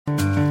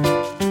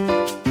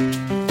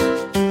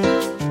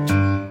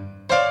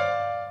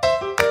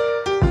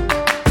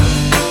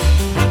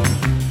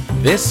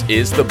This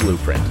is The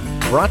Blueprint,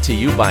 brought to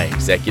you by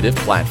Executive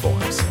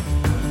Platforms.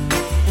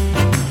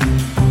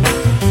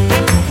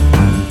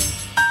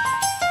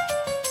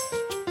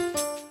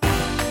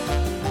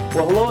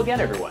 Well, hello again,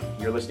 everyone.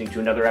 You're listening to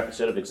another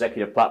episode of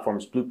Executive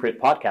Platforms Blueprint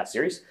podcast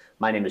series.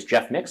 My name is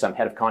Jeff Mix. I'm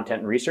head of content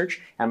and research,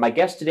 and my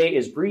guest today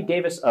is Bree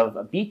Davis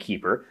of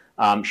Beekeeper.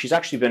 She's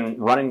actually been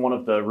running one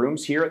of the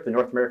rooms here at the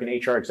North American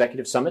HR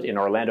Executive Summit in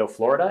Orlando,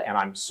 Florida, and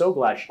I'm so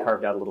glad she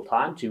carved out a little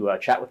time to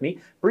chat with me.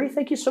 Bree,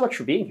 thank you so much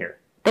for being here.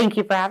 Thank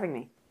you for having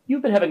me.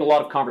 You've been having a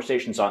lot of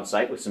conversations on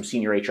site with some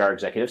senior HR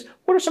executives.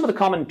 What are some of the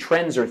common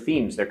trends or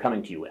themes they're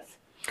coming to you with?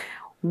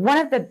 One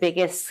of the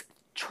biggest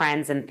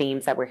trends and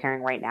themes that we're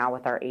hearing right now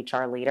with our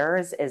HR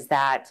leaders is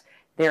that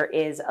there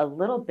is a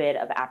little bit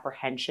of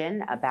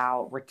apprehension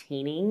about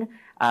retaining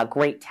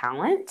great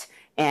talent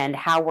and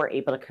how we're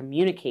able to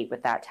communicate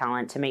with that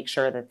talent to make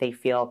sure that they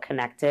feel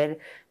connected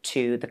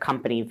to the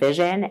company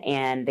vision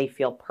and they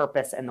feel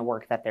purpose in the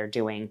work that they're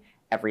doing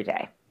every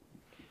day.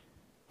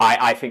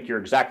 I think you're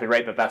exactly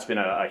right that that's been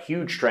a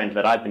huge trend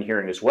that I've been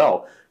hearing as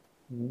well.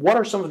 What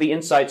are some of the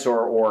insights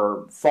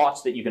or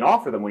thoughts that you can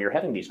offer them when you're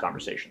having these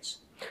conversations?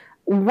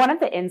 One of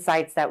the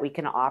insights that we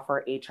can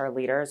offer HR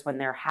leaders when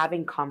they're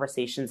having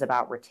conversations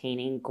about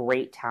retaining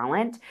great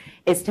talent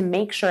is to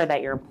make sure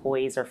that your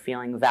employees are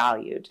feeling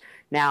valued.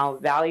 Now,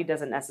 value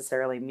doesn't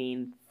necessarily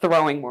mean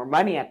throwing more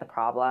money at the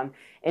problem.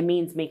 It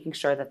means making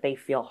sure that they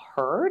feel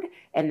heard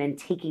and then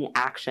taking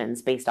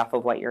actions based off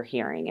of what you're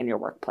hearing in your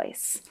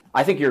workplace.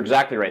 I think you're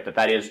exactly right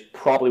that is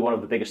probably one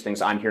of the biggest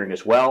things I'm hearing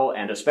as well,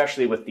 and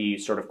especially with the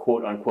sort of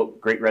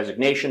quote-unquote great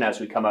resignation as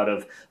we come out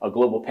of a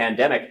global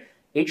pandemic.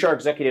 HR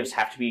executives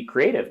have to be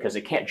creative because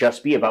it can't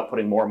just be about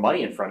putting more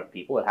money in front of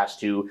people. It has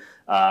to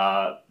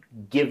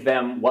give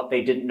them what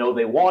they didn't know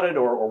they wanted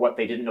or what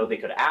they didn't know they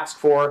could ask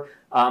for.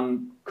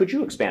 Could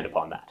you expand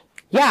upon that?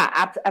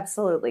 Yeah,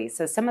 absolutely.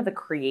 So some of the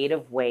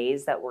creative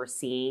ways that we're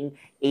seeing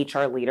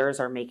HR leaders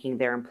are making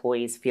their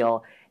employees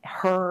feel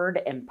heard,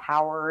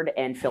 empowered,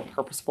 and feel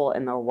purposeful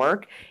in their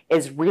work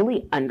is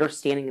really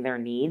understanding their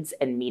needs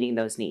and meeting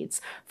those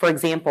needs. For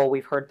example,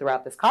 we've heard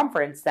throughout this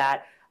conference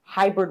that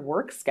hybrid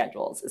work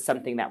schedules is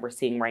something that we're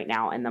seeing right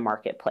now in the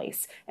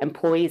marketplace.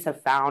 Employees have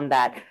found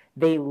that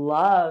they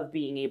love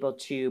being able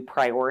to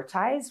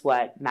prioritize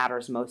what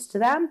matters most to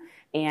them.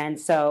 And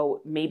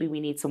so maybe we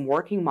need some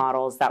working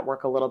models that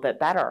work a little bit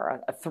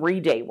better, a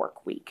 3-day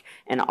work week,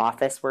 an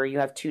office where you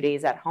have 2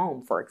 days at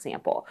home, for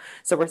example.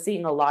 So we're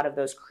seeing a lot of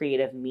those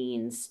creative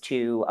means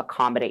to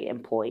accommodate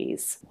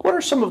employees. What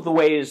are some of the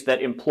ways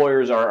that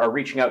employers are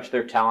reaching out to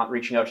their talent,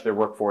 reaching out to their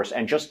workforce,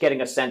 and just getting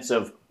a sense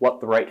of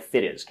what the right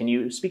fit is? Can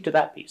you speak to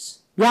that piece?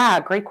 Yeah,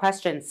 great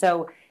question.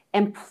 So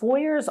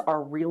employers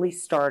are really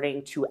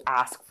starting to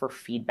ask for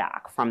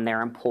feedback from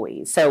their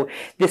employees. So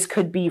this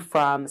could be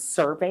from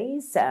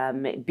surveys,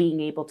 being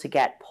able to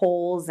get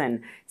polls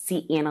and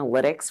see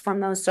analytics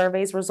from those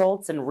surveys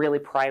results and really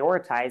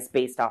prioritize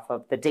based off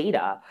of the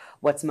data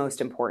what's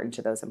most important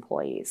to those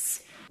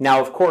employees. Now,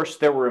 of course,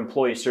 there were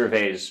employee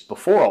surveys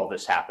before all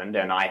this happened,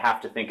 and I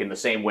have to think in the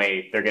same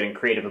way they're getting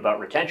creative about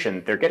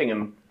retention, they're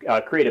getting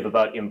creative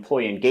about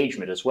employee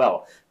engagement as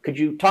well. Could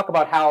you talk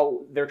about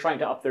how they're trying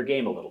to up their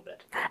game a little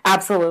bit?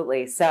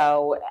 Absolutely.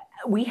 So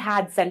we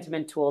had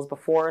sentiment tools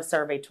before,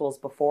 survey tools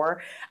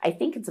before. I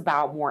think it's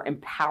about more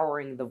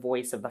empowering the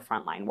voice of the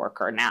frontline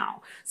worker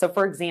now. So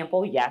for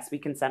example, yes, we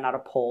can send out a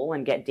poll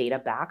and get data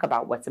back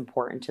about what's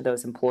important to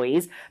those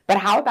employees, but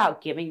how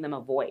about giving them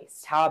a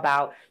voice? How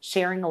about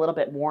sharing a little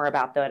bit more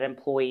about that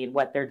employee and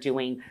what they're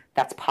doing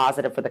that's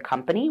positive for the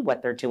company,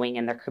 what they're doing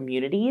in their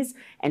communities,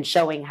 and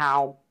showing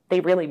how they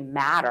really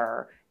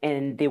matter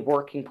in the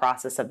working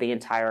process of the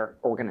entire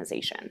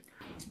organization.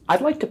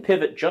 I'd like to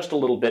pivot just a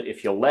little bit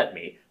if you'll let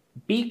me.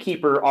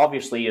 Beekeeper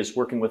obviously is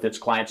working with its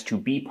clients to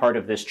be part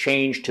of this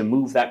change, to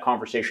move that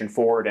conversation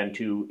forward and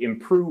to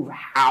improve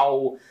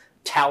how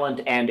talent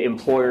and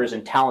employers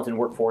and talent and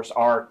workforce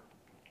are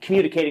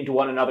communicating to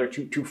one another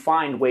to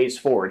find ways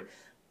forward.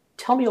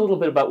 Tell me a little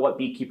bit about what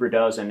Beekeeper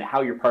does and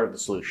how you're part of the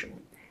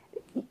solution.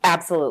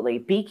 Absolutely.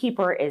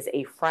 Beekeeper is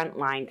a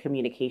frontline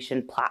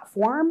communication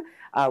platform.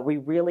 We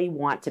really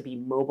want to be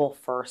mobile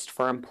first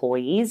for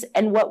employees.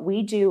 And what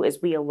we do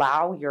is we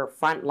allow your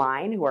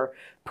frontline who are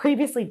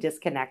previously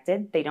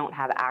disconnected, they don't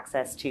have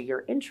access to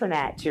your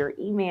intranet, to your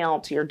email,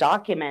 to your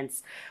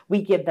documents.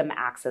 We give them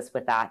access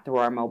with that through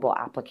our mobile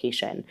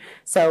application.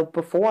 So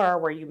before,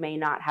 where you may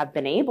not have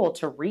been able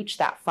to reach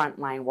that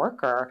frontline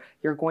worker,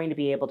 you're going to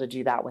be able to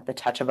do that with the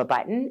touch of a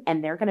button,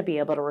 and they're going to be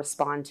able to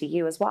respond to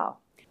you as well.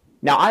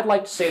 Now, I'd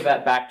like to say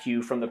that back to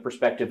you from the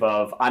perspective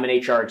of I'm an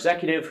HR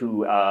executive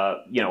who,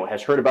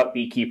 has heard about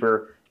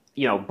Beekeeper,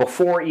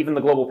 before even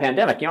the global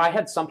pandemic. I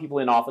had some people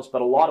in office,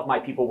 but a lot of my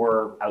people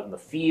were out in the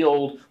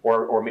field,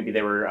 or maybe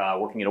they were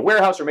working in a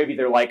warehouse, or maybe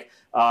they're like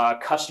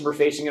customer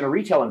facing in a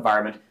retail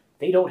environment.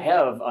 They don't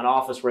have an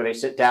office where they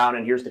sit down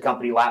and here's the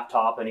company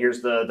laptop and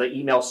here's the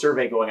email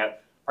survey going out.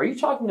 Are you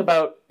talking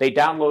about they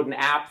download an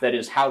app that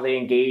is how they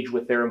engage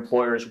with their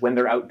employers when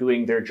they're out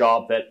doing their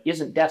job that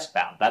isn't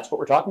desk-bound? That's what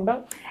we're talking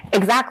about?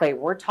 Exactly.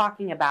 We're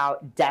talking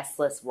about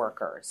deskless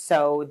workers.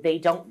 So they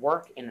don't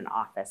work in an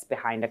office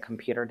behind a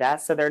computer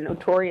desk. So they're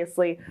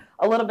notoriously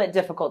a little bit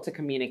difficult to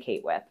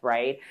communicate with,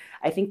 right?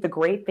 I think the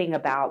great thing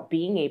about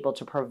being able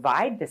to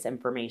provide this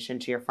information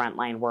to your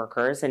frontline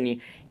workers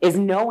is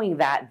knowing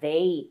that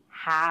they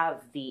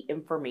have the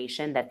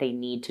information that they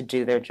need to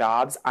do their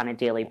jobs on a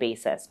daily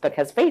basis.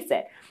 Because face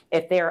it,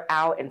 if they're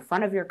out in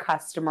front of your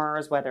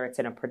customers, whether it's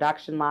in a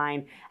production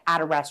line,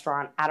 at a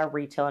restaurant, at a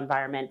retail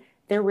environment,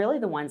 they're really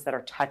the ones that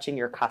are touching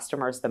your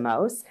customers the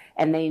most,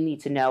 and they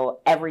need to know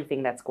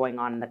everything that's going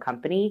on in the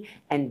company,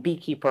 and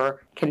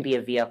Beekeeper can be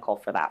a vehicle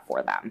for that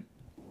for them.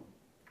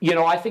 You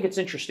know, I think it's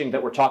interesting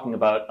that we're talking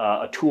about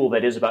a tool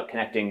that is about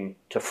connecting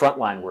to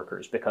frontline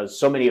workers, because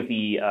so many of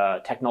the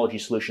technology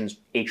solutions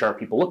HR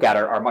people look at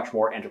are much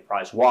more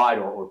enterprise-wide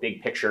or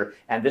big picture,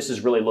 and this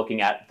is really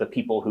looking at the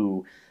people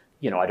who,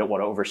 you know, I don't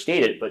want to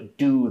overstate it, but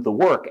do the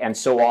work and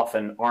so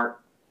often aren't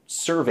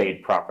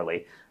surveyed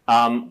properly.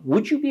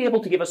 Would you be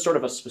able to give us sort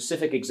of a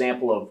specific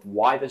example of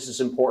why this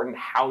is important,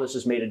 how this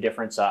has made a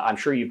difference? I'm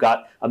sure you've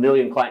got a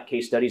million client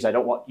case studies. I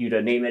don't want you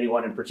to name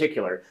anyone in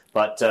particular,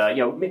 but you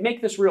know, make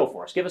this real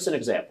for us. Give us an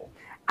example.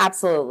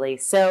 Absolutely.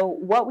 So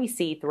what we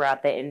see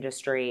throughout the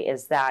industry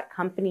is that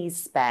companies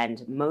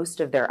spend most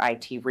of their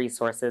IT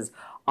resources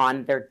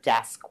on their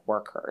desk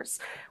workers.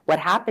 What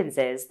happens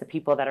is the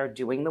people that are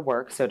doing the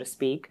work, so to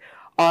speak,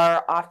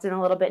 are often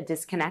a little bit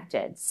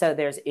disconnected. So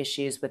there's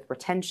issues with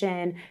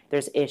retention,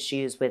 there's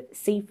issues with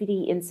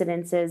safety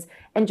incidences,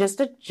 and just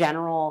a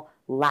general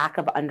lack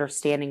of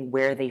understanding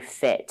where they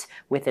fit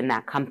within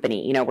that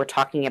company. You know, we're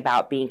talking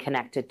about being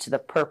connected to the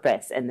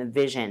purpose and the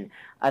vision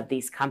of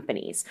these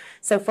companies.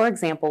 So for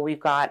example, we've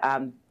got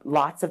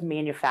lots of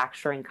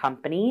manufacturing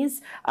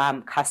companies,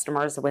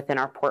 customers within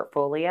our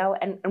portfolio,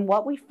 and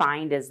what we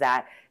find is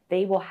that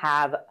they will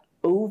have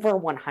over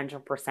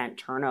 100%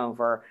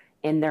 turnover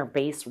in their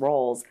base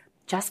roles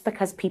just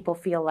because people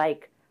feel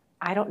like,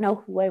 I don't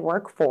know who I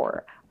work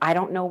for. I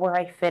don't know where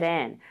I fit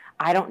in.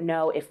 I don't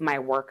know if my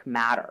work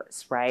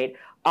matters, right?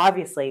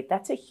 Obviously,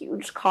 that's a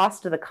huge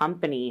cost to the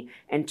company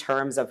in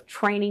terms of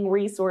training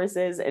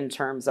resources, in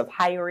terms of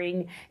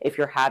hiring, if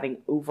you're having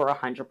over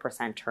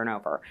 100%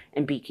 turnover,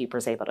 and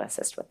Beekeeper's able to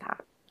assist with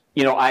that.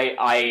 You know,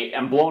 I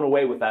am blown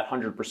away with that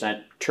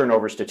 100%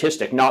 turnover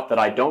statistic. Not that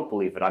I don't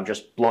believe it. I'm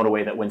just blown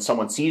away that when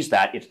someone sees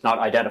that, it's not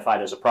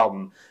identified as a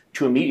problem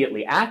to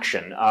immediately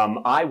action.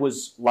 I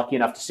was lucky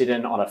enough to sit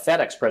in on a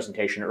FedEx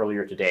presentation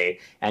earlier today,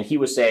 and he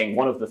was saying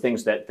one of the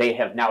things that they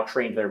have now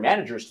trained their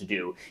managers to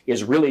do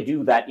is really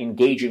do that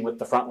engaging with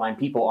the frontline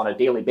people on a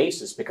daily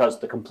basis,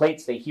 because the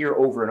complaints they hear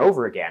over and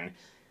over again,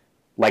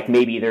 like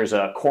maybe there's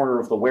a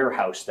corner of the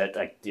warehouse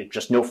that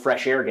just no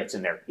fresh air gets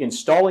in there.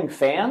 Installing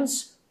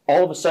fans,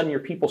 all of a sudden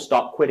your people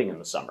stop quitting in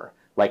the summer.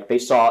 Like they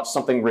saw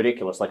something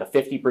ridiculous, like a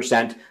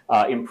 50%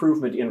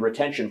 improvement in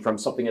retention from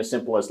something as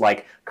simple as like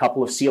a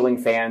couple of ceiling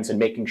fans and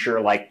making sure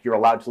like you're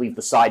allowed to leave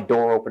the side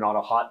door open on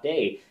a hot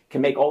day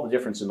can make all the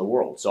difference in the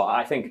world. So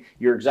I think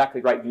you're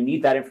exactly right. You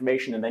need that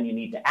information and then you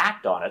need to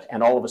act on it.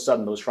 And all of a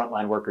sudden those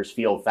frontline workers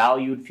feel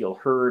valued, feel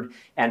heard,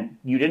 and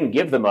you didn't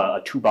give them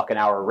a $2 an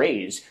hour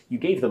raise. You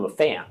gave them a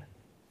fan.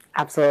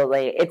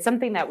 Absolutely. It's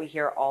something that we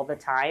hear all the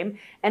time.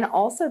 And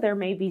also there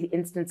may be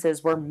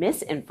instances where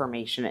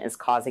misinformation is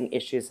causing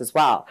issues as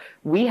well.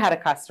 We had a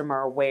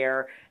customer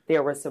where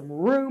there were some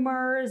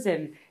rumors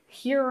and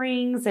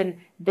hearings and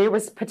there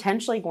was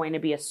potentially going to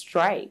be a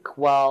strike.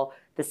 Well,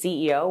 the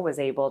CEO was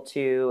able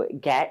to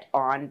get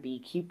on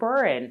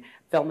Beekeeper and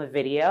film a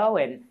video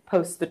and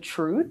post the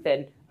truth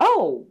and,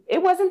 oh,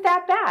 it wasn't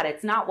that bad.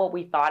 It's not what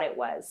we thought it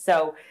was.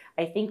 So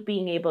I think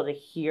being able to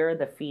hear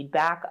the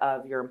feedback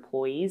of your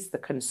employees, the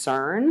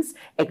concerns,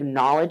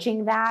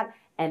 acknowledging that,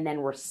 and then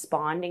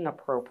responding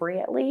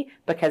appropriately,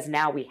 because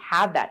now we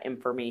have that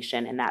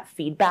information and that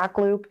feedback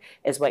loop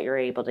is what you're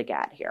able to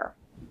get here.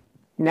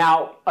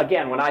 Now,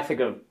 again, when I think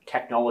of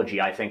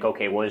technology, I think,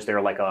 okay, well, is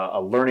there like a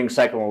learning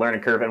cycle and a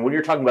learning curve? And when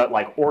you're talking about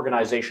like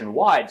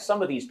organization-wide,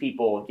 some of these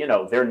people, you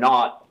know, they're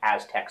not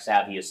as tech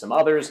savvy as some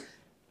others.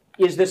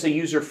 Is this a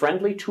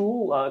user-friendly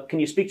tool? Can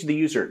you speak to the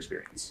user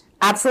experience?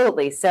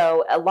 Absolutely.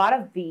 So a lot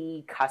of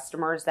the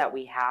customers that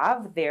we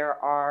have,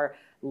 there are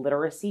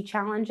literacy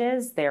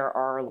challenges, there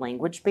are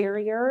language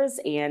barriers,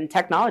 and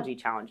technology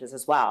challenges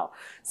as well.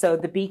 So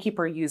the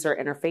Beekeeper user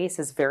interface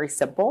is very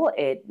simple.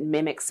 It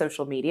mimics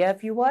social media,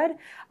 if you would.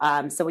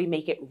 So we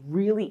make it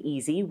really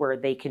easy where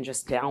they can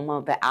just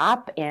download the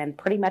app and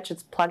pretty much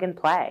it's plug and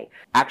play.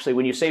 Actually,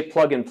 when you say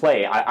plug and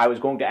play, I was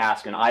going to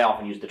ask, and I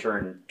often use the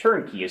term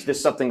turnkey. Is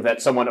this something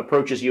that someone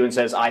approaches you and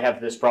says, I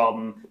have this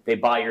problem, they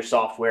buy your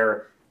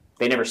software,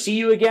 they never see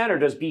you again, or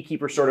does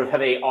Beekeeper sort of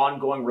have an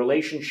ongoing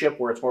relationship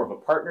where it's more of a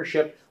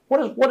partnership?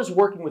 What does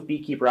working with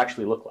Beekeeper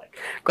actually look like?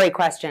 Great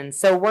question.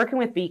 So working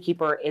with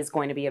Beekeeper is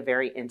going to be a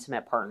very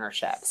intimate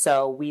partnership.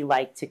 So we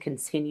like to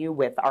continue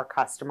with our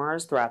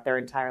customers throughout their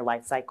entire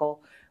life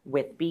cycle.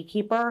 with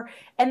Beekeeper.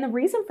 And the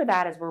reason for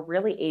that is we're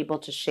really able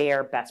to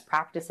share best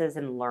practices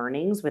and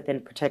learnings within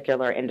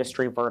particular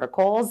industry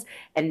verticals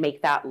and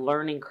make that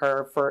learning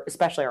curve for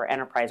especially our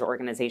enterprise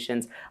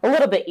organizations a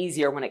little bit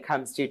easier when it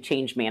comes to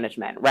change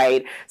management,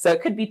 right? So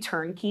it could be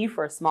turnkey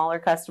for a smaller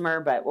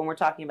customer, but when we're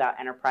talking about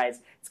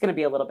enterprise, it's going to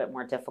be a little bit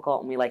more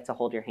difficult, and we like to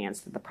hold your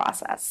hands through the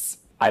process.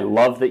 I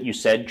love that you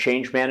said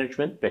change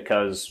management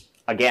because,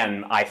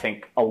 again, I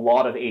think a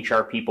lot of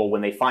HR people,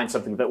 when they find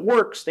something that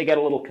works, they get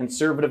a little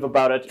conservative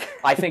about it.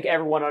 I think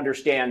everyone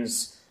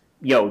understands,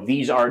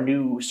 these are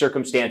new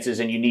circumstances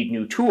and you need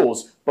new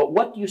tools. But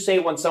what do you say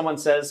when someone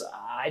says,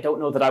 I don't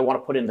know that I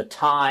want to put in the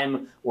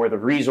time or the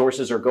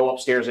resources or go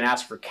upstairs and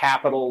ask for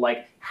capital?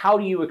 Like, how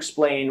do you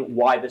explain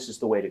why this is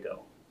the way to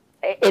go?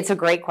 It's a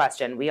great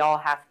question. We all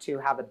have to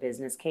have a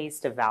business case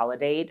to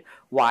validate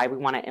why we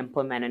want to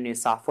implement a new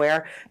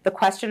software. The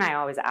question I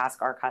always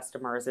ask our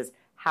customers is,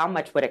 how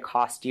much would it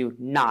cost you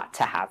not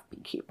to have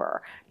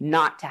Beekeeper,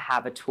 not to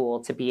have a tool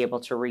to be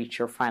able to reach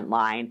your front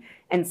line?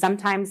 And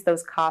sometimes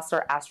those costs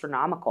are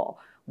astronomical.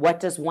 What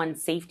does one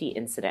safety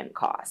incident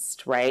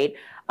cost, right?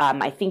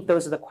 I think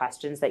those are the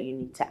questions that you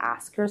need to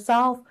ask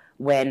yourself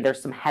when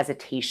there's some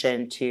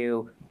hesitation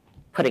to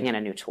putting in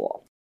a new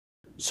tool.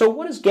 So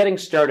what does getting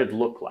started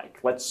look like?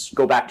 Let's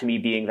go back to me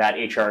being that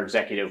HR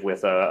executive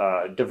with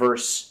a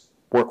diverse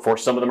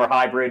workforce. Some of them are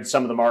hybrid,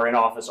 some of them are in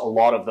office, a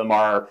lot of them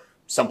are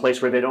someplace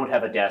where they don't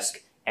have a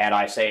desk. And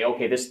I say,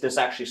 okay, this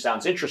actually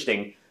sounds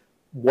interesting.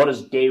 What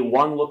does day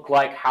one look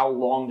like? How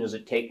long does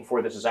it take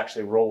before this is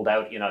actually rolled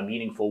out in a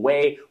meaningful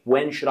way?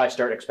 When should I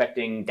start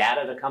expecting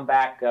data to come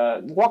back?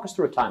 Walk us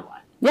through a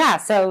timeline. Yeah,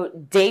 so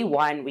day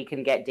one, we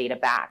can get data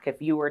back.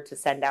 If you were to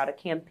send out a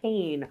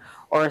campaign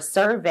or a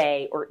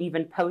survey or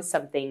even post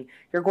something,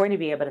 you're going to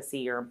be able to see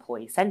your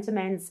employee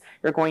sentiments.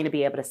 You're going to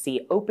be able to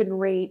see open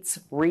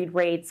rates, read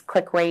rates,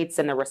 click rates,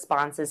 and the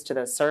responses to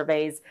those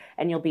surveys.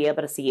 And you'll be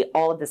able to see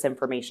all of this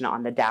information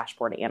on the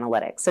dashboard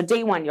analytics. So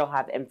day one, you'll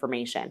have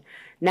information.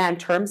 Now, in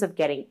terms of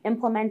getting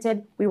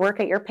implemented, we work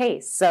at your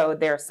pace. So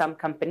there are some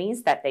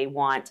companies that they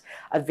want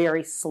a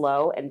very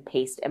slow and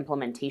paced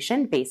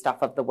implementation based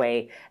off of the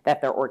way that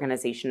their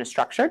organization is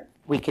structured.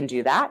 We can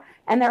do that.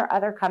 And there are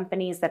other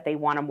companies that they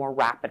want a more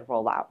rapid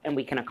rollout, and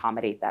we can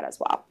accommodate that as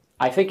well.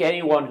 I think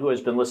anyone who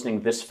has been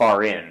listening this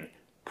far in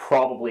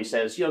probably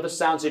says, this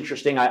sounds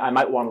interesting. I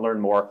might want to learn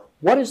more.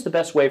 What is the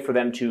best way for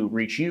them to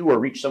reach you or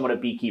reach someone at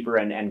Beekeeper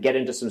and get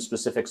into some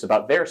specifics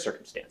about their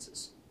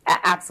circumstances?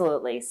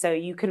 Absolutely. So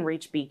you can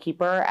reach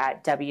Beekeeper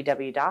at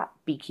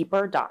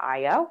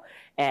www.beekeeper.io,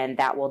 and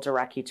that will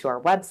direct you to our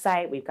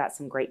website. We've got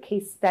some great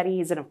case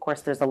studies, and of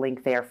course, there's a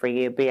link there for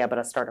you to be able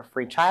to start a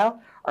free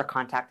trial or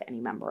contact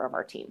any member of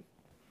our team.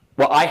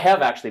 Well, I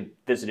have actually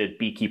visited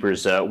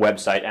Beekeeper's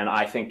website, and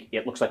I think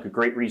it looks like a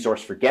great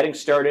resource for getting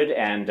started.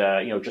 And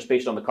just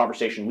based on the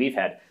conversation we've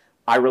had,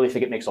 I really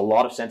think it makes a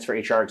lot of sense for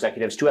HR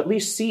executives to at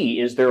least see,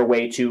 is there a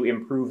way to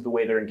improve the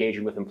way they're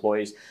engaging with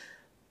employees?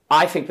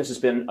 I think this has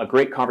been a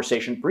great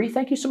conversation. Bree,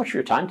 thank you so much for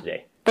your time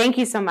today. Thank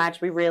you so much.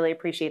 We really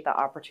appreciate the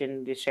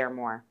opportunity to share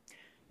more.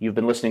 You've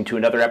been listening to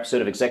another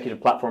episode of Executive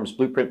Platform's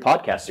Blueprint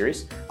podcast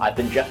series. I've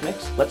been Jeff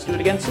Mix. Let's do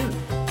it again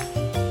soon.